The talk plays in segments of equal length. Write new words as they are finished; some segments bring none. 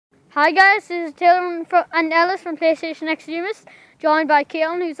Hi guys, this is Taylor and Ellis from PlayStation Extremist, joined by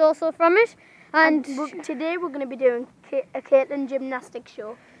Caitlin, who's also from it. And today we're going to be doing a Caitlin gymnastics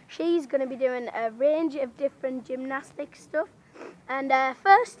show. She's going to be doing a range of different gymnastic stuff. And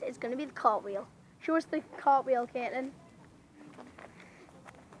first, it's going to be the cartwheel. Show us the cartwheel, Caitlin.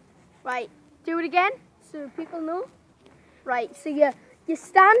 Right, do it again so people know. Right, so you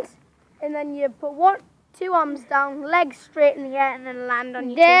stand and then you put two arms down, legs straight in the air, and then land on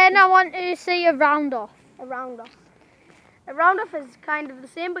your Then I want to see a round off. A round off. A round off is kind of the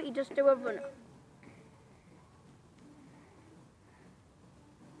same, but you just do a runner.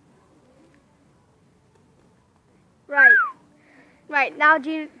 Right. Right, now do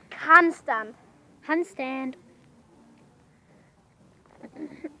you handstand? Handstand.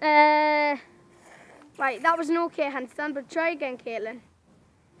 Right, that was an okay handstand, but try again, Caitlin.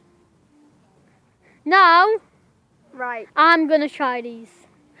 Now, right, I'm going to try these.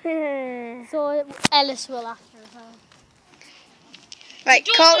 So Ellis will after as well. Right,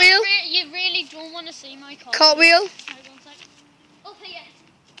 cartwheel. You really don't want to see my cartwheel. Cartwheel. Oh, yeah.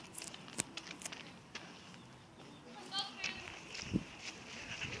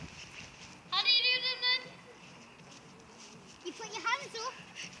 How do you do them then? You put your hands up.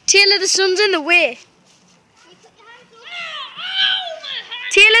 Taylor, the sun's in the way. You put your hands up. Ow, my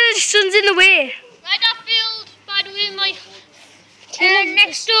hand. Taylor, the sun's in the way. Right, I filled by doing my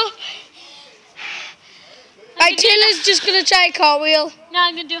next door. Right, Taylor's just going to try a cartwheel. No,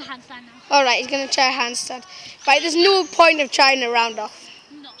 I'm going to do a handstand now. Alright, he's going to try a handstand. Right, there's no point of trying a round off.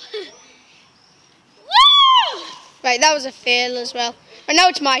 No. Woo! Right, that was a fail as well. Right, now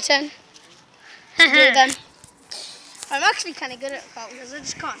it's my turn to do them. I'm actually kind of good at cartwheels, I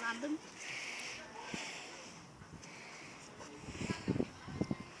just can't land them.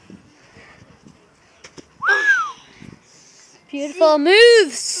 Beautiful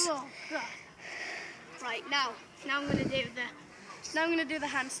moves. Oh, God. Right, now I'm going to do the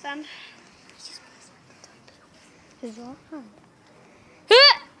handstand. Is your hand?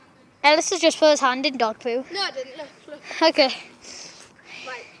 Ellis has just put his hand in dog poo. No, I didn't. Look. Okay.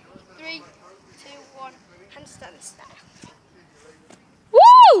 Right, 3, 2, 1, handstand style.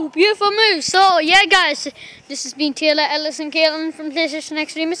 Woo! Beautiful move. So, yeah, guys, this has been Taylor, Ellis, and Caitlin from PlayStation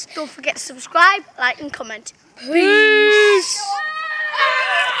Extremist. Don't forget to subscribe, like, and comment. Peace.